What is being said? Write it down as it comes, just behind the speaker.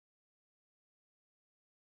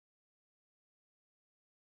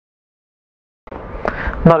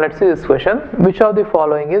Now let's see this question. Which of the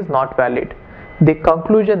following is not valid? The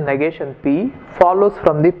conclusion negation P follows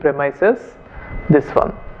from the premises this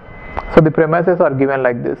one. So the premises are given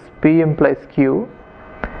like this: P implies Q,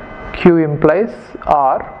 Q implies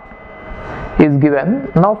R is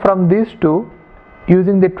given. Now from these two,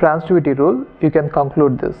 using the transitivity rule, you can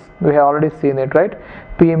conclude this. We have already seen it, right?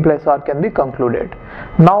 P implies R can be concluded.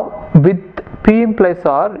 Now with P implies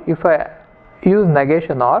R, if I use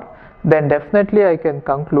negation R, then definitely I can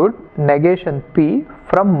conclude negation P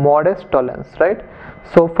from modus tollens, right?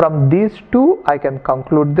 So from these two I can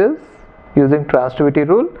conclude this using transitivity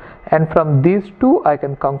rule, and from these two I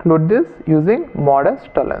can conclude this using modus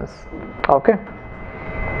tollens. Okay,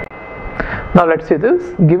 now let's see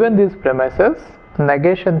this. Given these premises,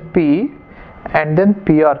 negation P and then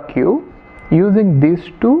P or Q, using these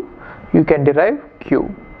two you can derive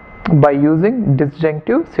Q by using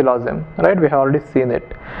disjunctive syllogism, right? We have already seen it.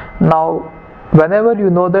 Now whenever you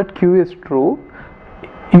know that Q is true,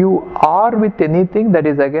 you are with anything, that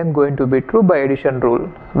is again going to be true by addition rule,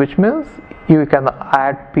 which means you can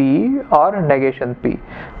add P or negation P.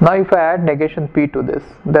 Now if I add negation P to this,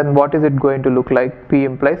 then what is it going to look like? P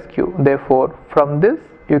implies Q. Therefore from this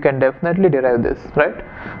you can definitely derive this, right?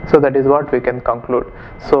 So that is what we can conclude.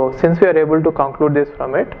 So since we are able to conclude this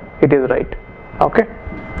from it, it is right. Okay,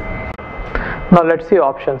 now let's see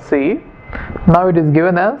option C. Now it is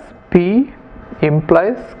given as P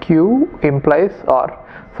implies Q implies R.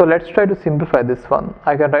 So let's try to simplify this one.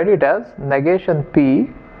 I can write it as negation P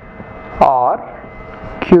or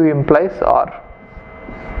Q implies R,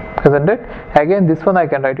 isn't it? Again this one I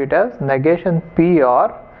can write it as negation P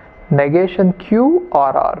or negation Q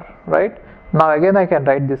or R, right? Now again I can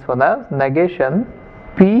write this one as negation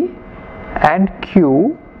P and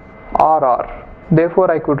Q or R. Therefore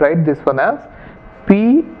I could write this one as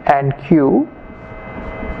P and Q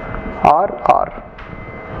or R,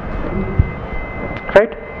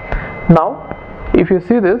 right? Now if you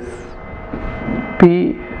see this,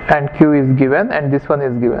 P and Q is given and this one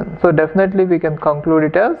is given, so definitely we can conclude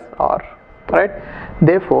it as R, right?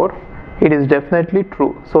 Therefore it is definitely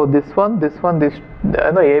true. So this one, this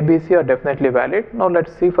A, B, C are definitely valid. Now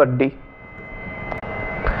let's see for D.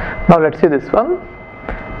 Now let's see this one.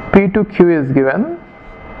 P to Q is given,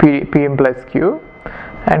 P implies Q,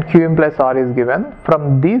 and Q implies R is given.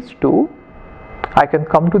 From these two I can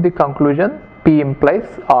come to the conclusion P implies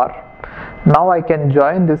R. Now I can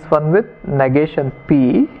join this one with negation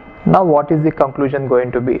P. Now what is the conclusion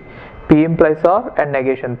going to be? P implies R and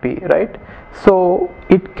negation P, right? So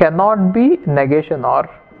it cannot be negation R,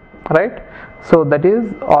 right? So that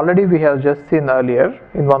is already we have just seen earlier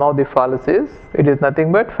in one of the fallacies. It is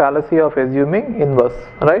nothing but fallacy of assuming inverse,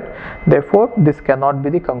 right? Therefore this cannot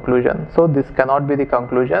be the conclusion. So this cannot be the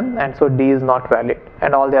conclusion, and so D is not valid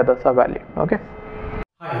and all the others are valid. Okay.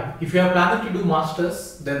 Hi, if you are planning to do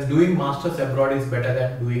masters, then doing masters abroad is better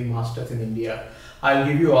than doing masters in India. I'll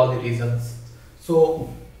give you all the reasons. So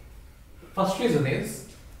first reason is,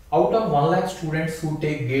 out of 1 lakh students who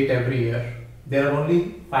take GATE every year, there are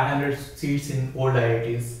only 500 seats in old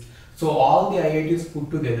IITs. So all the IITs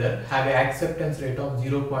put together have an acceptance rate of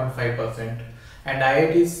 0.5%, and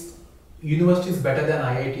IITs, universities better than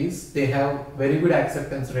IITs, they have very good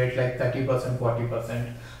acceptance rate like 30%,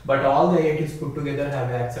 40%, but all the IITs put together have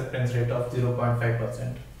an acceptance rate of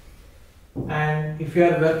 0.5%. And if you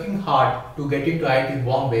are working hard to get into IIT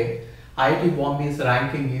Bombay's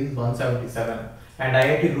ranking is 177 and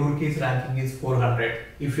IIT Roorkee's ranking is 400.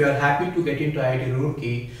 If you are happy to get into IIT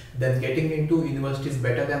Roorkee, then getting into universities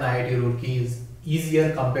better than IIT Roorkee is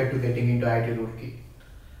easier compared to getting into IIT Roorkee.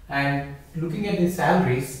 And looking at the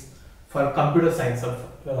salaries for computer science,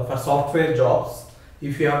 for software jobs,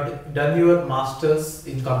 if you have done your masters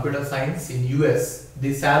in computer science in US,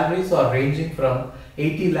 the salaries are ranging from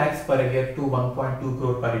 80 lakhs per year to 1.2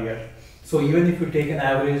 crore per year. So even if you take an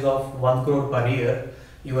average of 1 crore per year,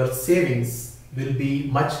 your savings will be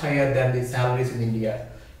much higher than the salaries in India.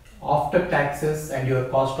 After taxes and your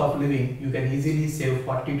cost of living, you can easily save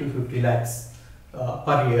 40 to 50 lakhs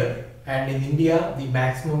per year. And in India, the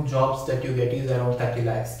maximum jobs that you get is around 30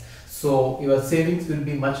 lakhs. So your savings will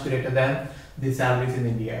be much greater than the salaries in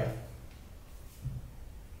India.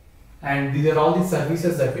 And these are all the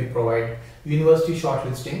services that we provide. University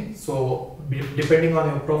shortlisting. So depending on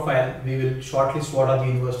your profile, we will shortlist what are the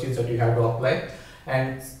universities that you have to apply,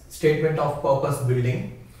 and statement of purpose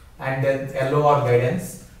building, and then LOR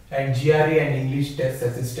guidance, and GRE and English test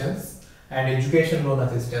assistance, and education loan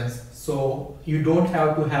assistance. So you don't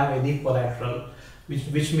have to have any collateral,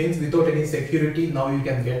 which means without any security, now you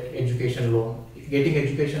can get education loan. Getting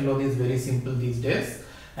education loan is very simple these days,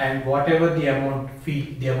 and whatever the amount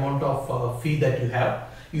of fee that you have,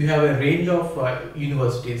 you have a range of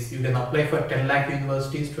universities. You can apply for 10 lakh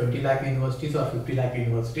universities, 20 lakh universities or 50 lakh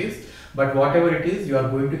universities. But whatever it is, you are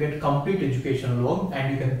going to get complete education loan,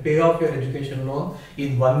 and you can pay off your education loan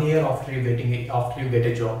in 1 year after you get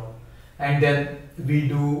a job. And then we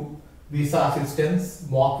do visa assistance,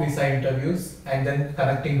 mock visa interviews, and then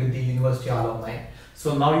connecting with the university alumni.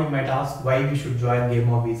 So now you might ask why we should join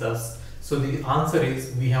Game of Visas. So the answer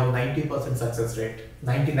is we have 90% success rate,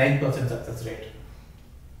 99% success rate.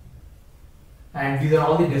 And these are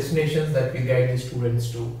all the destinations that we guide the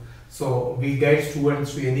students to. So we guide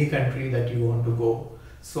students to any country that you want to go.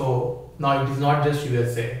 So now it is not just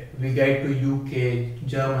USA. We guide to UK,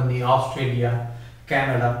 Germany, Australia,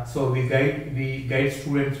 Canada. So we guide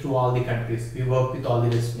students to all the countries. We work with all the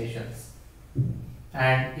destinations.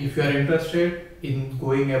 And if you are interested in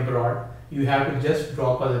going abroad, you have to just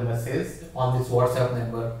drop us a message on this WhatsApp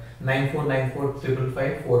number 9494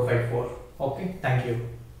 555 454. Okay, thank you.